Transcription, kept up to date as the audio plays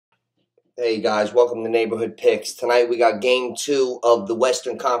Hey guys, welcome to Neighborhood Picks. Tonight we got game 2 of the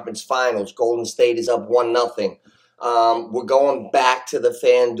Western Conference Finals. Golden State is up 1-0. We're going back to the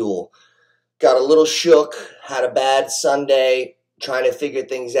Fanduel. Got a little shook, had a bad Sunday, trying to figure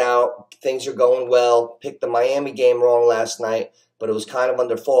things out. Things are going well. Picked the Miami game wrong last night, but it was kind of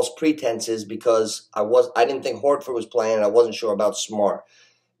under false pretenses because I didn't think Horford was playing and I wasn't sure about Smart.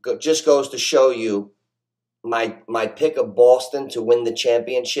 Just goes to show you my pick of Boston to win the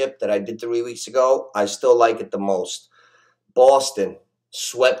championship that I did 3 weeks ago, I still like it the most. Boston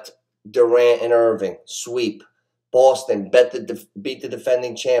swept Durant and Irving. Sweep. Boston beat the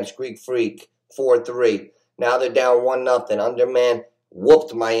defending champs, Greek Freak, 4-3. Now they're down 1-0. Underman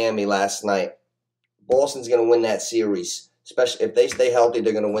whooped Miami last night. Boston's going to win that series. Especially if they stay healthy,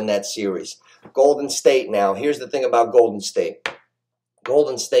 they're going to win that series. Golden State now. Here's the thing about Golden State.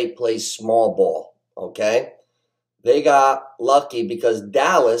 Golden State plays small ball. Okay, they got lucky because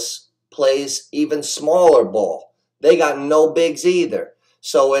Dallas plays even smaller ball. They got no bigs either.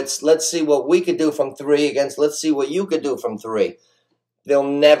 So it's let's see what we could do from 3 against let's see what you could do from 3. They'll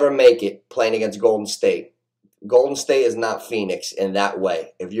never make it playing against Golden State. Golden State is not Phoenix in that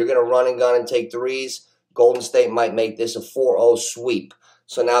way. If you're going to run and gun and take threes, Golden State might make this a 4-0 sweep.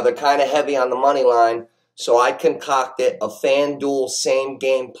 So now they're kind of heavy on the money line. So I concocted a FanDuel same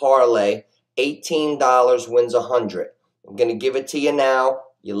game parlay. $18 wins 100. I'm going to give it to you now.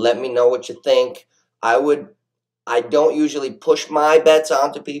 You let me know what you think. I don't usually push my bets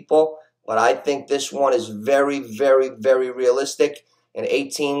onto people, but I think this one is very, very, very realistic. And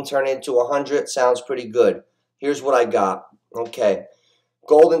 18 turning into 100 sounds pretty good. Here's what I got. Okay.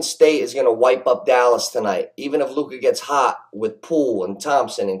 Golden State is going to wipe up Dallas tonight. Even if Luka gets hot with Poole and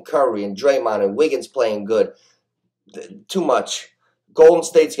Thompson and Curry and Draymond and Wiggins playing good. Too much. Golden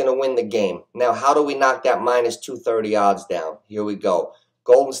State's going to win the game. Now, how do we knock that minus 230 odds down? Here we go.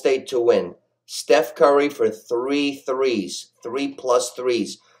 Golden State to win. Steph Curry for 3 threes. 3+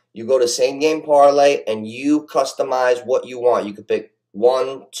 threes. You go to same game parlay and you customize what you want. You could pick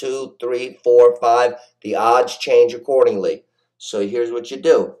 1, 2, 3, 4, 5. The odds change accordingly. So here's what you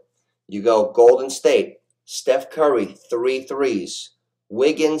do. You go Golden State. Steph Curry, 3 threes.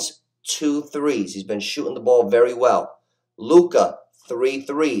 Wiggins, 2 threes. He's been shooting the ball very well. Luka, 3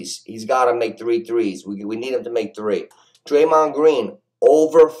 threes. He's got to make 3 threes. We need him to make 3. Draymond Green,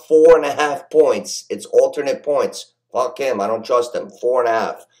 over 4.5 points. It's alternate points. Fuck him. I don't trust him.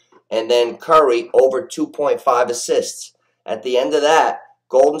 4.5. And then Curry, over 2.5 assists. At the end of that,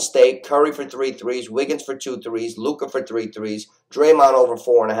 Golden State, Curry for 3 threes, Wiggins for 2 threes, Luka for 3 threes, Draymond over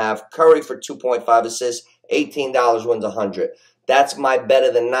 4.5, Curry for 2.5 assists, $18 wins 100. That's my bet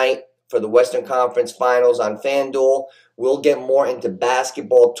of the night for the Western Conference Finals on FanDuel. We'll get more into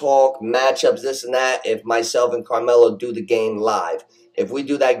basketball talk, matchups, this and that, if myself and Carmelo do the game live. If we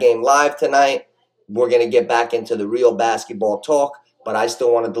do that game live tonight, we're going to get back into the real basketball talk, but I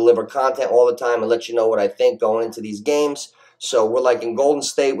still want to deliver content all the time and let you know what I think going into these games. So we're like in Golden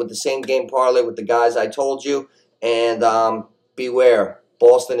State with the same game parlay with the guys I told you. And beware,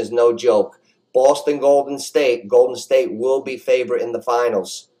 Boston is no joke. Boston, Golden State will be favorite in the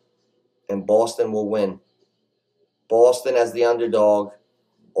finals. And Boston will win. Boston as the underdog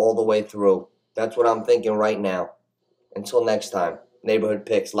all the way through. That's what I'm thinking right now. Until next time, Neighborhood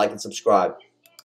Picks. Like and subscribe.